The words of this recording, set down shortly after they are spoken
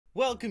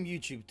Welcome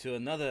YouTube to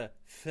another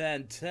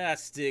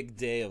fantastic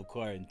day of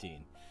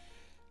quarantine.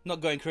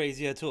 Not going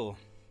crazy at all.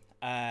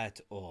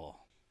 At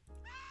all.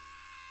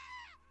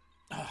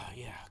 Ah,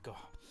 yeah, go.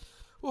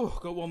 Oh,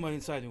 got one more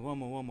inside me. One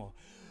more.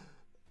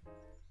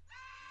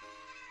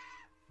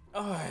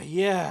 Oh,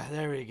 yeah,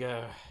 there we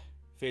go.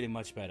 Feeling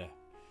much better.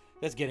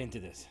 Let's get into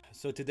this.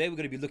 So today we're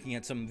going to be looking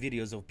at some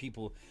videos of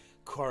people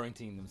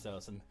quarantining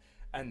themselves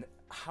and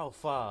how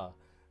far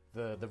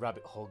the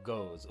rabbit hole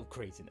goes of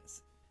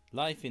craziness.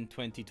 Life in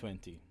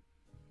 2020.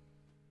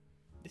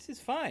 This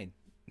is fine.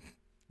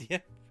 Yeah,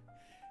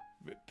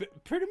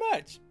 pretty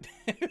much.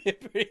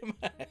 Pretty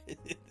much.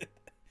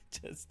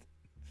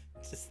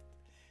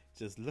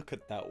 Just look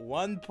at that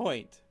one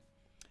point.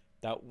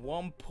 That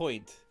one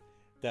point.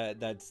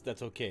 That's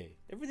okay.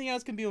 Everything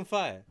else can be on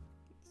fire.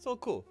 It's all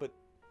cool, but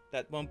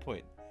that one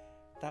point.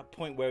 That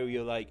point where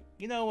you're like,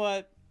 you know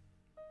what?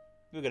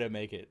 We're gonna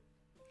make it.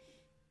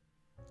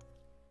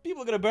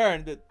 People are gonna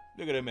burn, but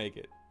we're gonna make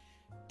it.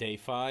 Day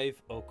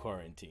 5 of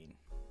quarantine.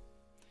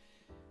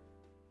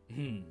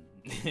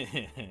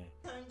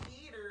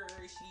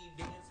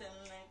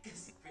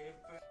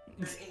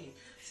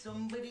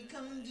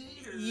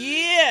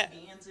 Yeah!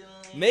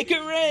 Make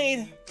it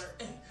rain!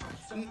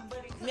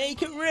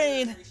 Make it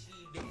rain!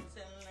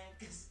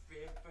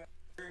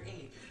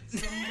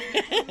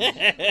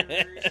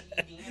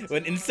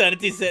 When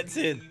insanity sets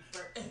in.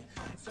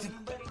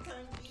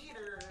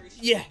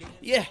 Yeah.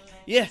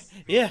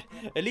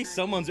 At least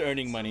someone's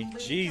earning money.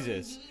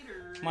 Jesus.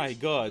 My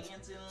God.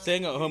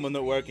 Staying at home and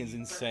not working is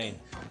insane.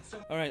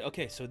 Alright,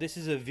 okay, so this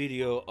is a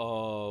video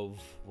of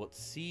what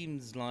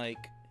seems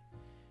like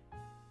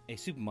a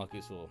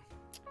supermarket store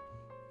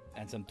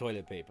and some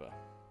toilet paper.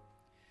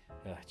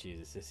 Oh,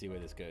 Jesus. Let's see where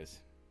this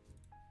goes.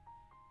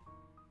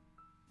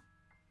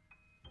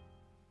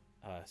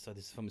 So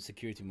this is from a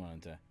security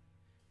monitor.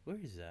 Where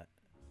is that?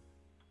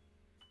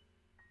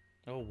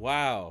 Oh,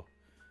 wow.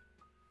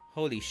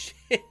 Holy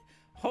shit.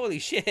 Holy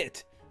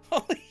shit.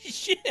 Holy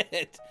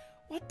shit.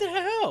 What the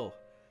hell?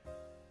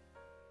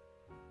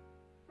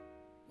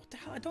 What the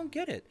hell? I don't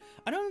get it.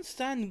 I don't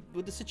understand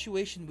what the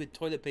situation with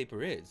toilet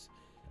paper is.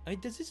 I mean,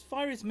 does this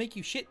virus make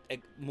you shit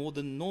more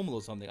than normal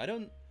or something? I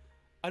don't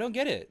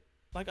get it.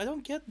 Like, I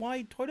don't get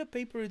why toilet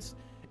paper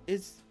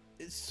is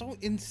so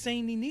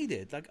insanely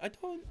needed. Like, I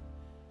don't.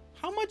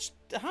 How much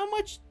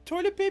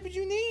toilet paper do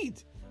you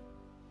need?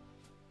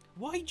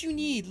 Why do you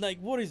need, like,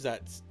 what is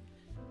that?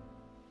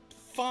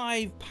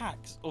 5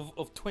 packs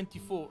of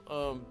 24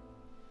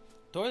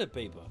 toilet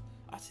paper.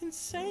 That's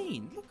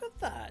insane. Look at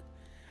that.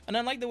 And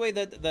I like the way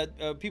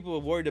that people are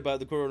worried about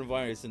the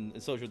coronavirus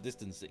and social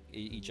distancing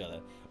each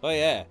other. Oh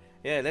yeah,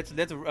 let's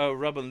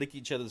rub and lick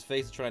each other's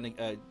face trying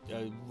to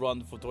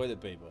run for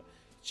toilet paper.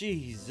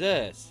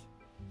 Jesus,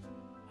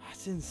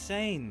 that's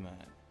insane,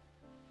 man.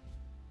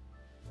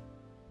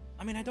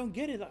 I mean, I don't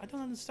get it. I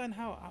don't understand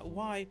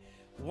why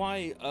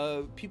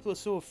people are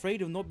so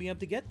afraid of not being able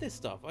to get this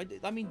stuff.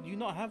 I mean, do you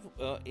not have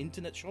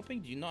internet shopping?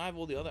 Do you not have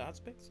all the other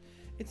aspects?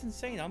 It's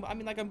insane.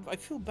 I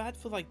feel bad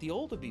for like the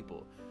older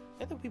people.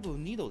 They're the people who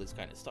need all this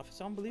kind of stuff. It's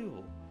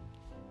unbelievable.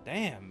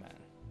 Damn, man.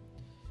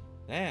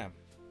 Damn.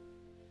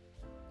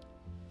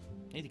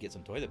 I need to get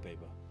some toilet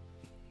paper.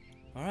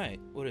 All right,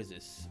 what is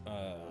this?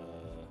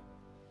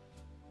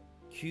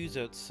 Queues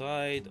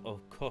outside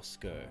of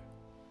Costco.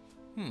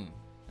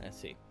 Let's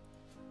see.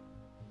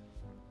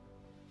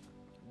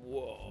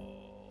 Whoa.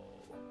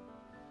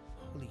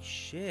 Holy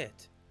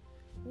shit.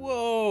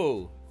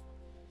 Whoa.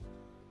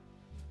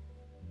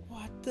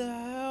 What the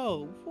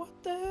hell?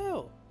 What the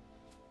hell?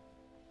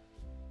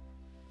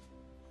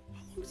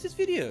 How long is this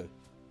video?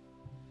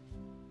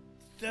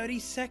 30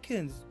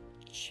 seconds.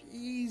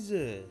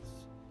 Jesus.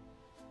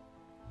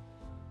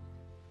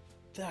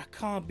 That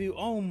can't be.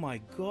 Oh my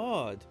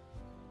God.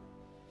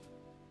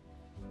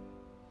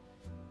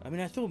 I mean,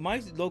 I thought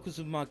my local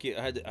supermarket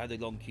had a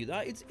long queue.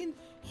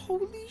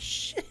 Holy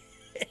shit!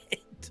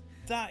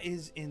 That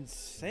is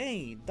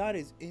insane. That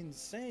is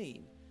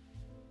insane.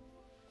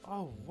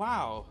 Oh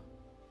wow.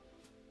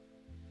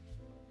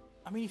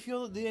 I mean, if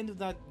you're at the end of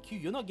that queue,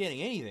 you're not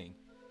getting anything.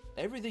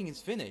 Everything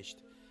is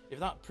finished. If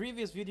that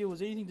previous video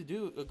was anything to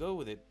do or go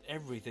with it,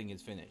 everything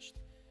is finished.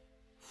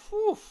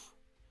 Whew.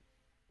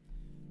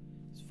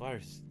 This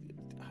virus,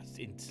 it's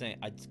insane.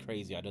 It's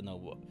crazy. I don't know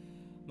what.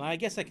 I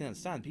guess I can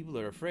understand. People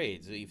are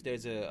afraid. So if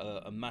there's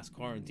a mass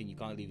quarantine, you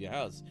can't leave your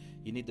house.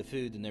 You need the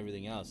food and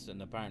everything else. And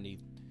apparently,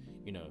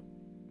 you know,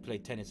 play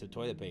tennis with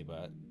toilet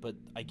paper. But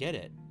I get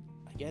it.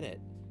 I get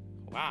it.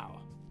 Wow.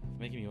 It's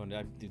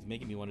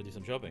making me want to do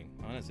some shopping,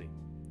 honestly.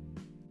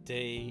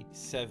 Day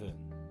 7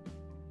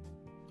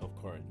 of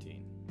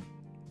quarantine.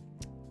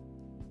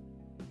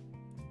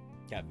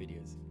 Cat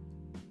videos.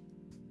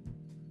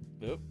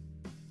 Oop.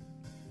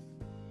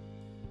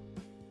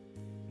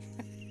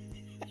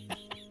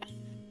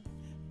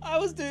 I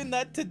was doing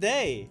that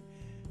today.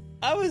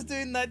 Oh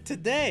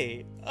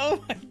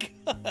my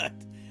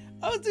God.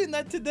 I was doing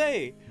that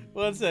today.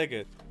 1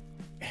 second.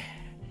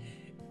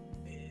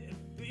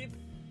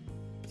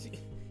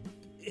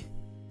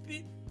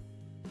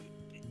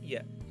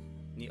 Yeah.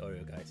 Need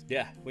Oreo, guys. guys.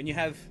 Yeah, when you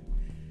have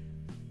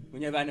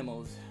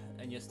animals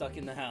and you're stuck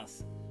in the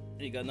house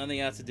and you got nothing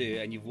else to do,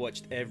 and you've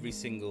watched every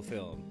single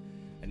film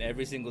and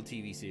every single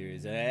TV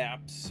series and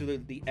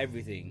absolutely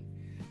everything,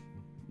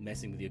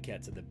 messing with your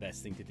cats are the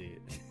best thing to do.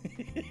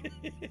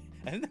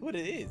 I don't know what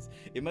it is.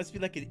 It must be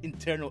like an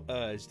internal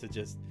urge to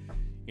just,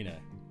 you know,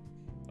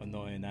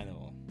 annoy an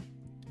animal.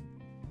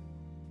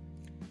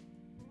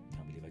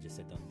 Can't believe I just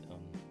said that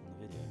on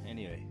the video.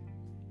 Anyway,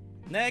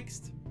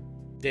 next,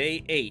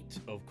 day 8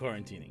 of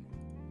quarantining.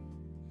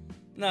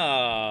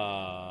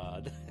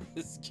 Nah,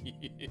 that's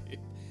cute.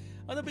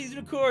 Oh no, but he's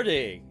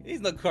recording. He's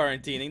not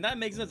quarantining. That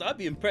makes sense. I'd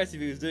be impressed if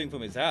he was doing it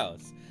from his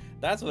house.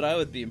 That's what I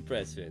would be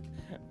impressed with.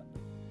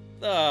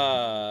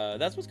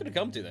 That's what's gonna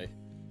come to, though.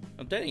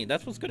 I'm telling you,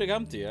 that's what's gonna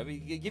come to. I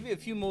mean, give it a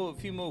few more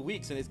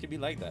weeks, and it's gonna be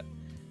like that.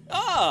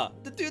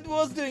 The dude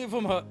was doing it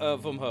from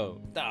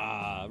home.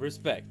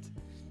 Respect.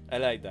 I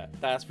like that.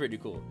 That's pretty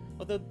cool.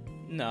 Although,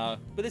 no,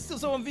 but there's still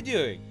someone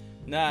videoing.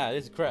 Nah,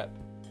 this is crap.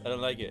 I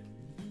don't like it.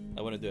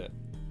 I want to do it.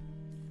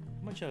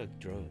 How much are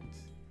drones?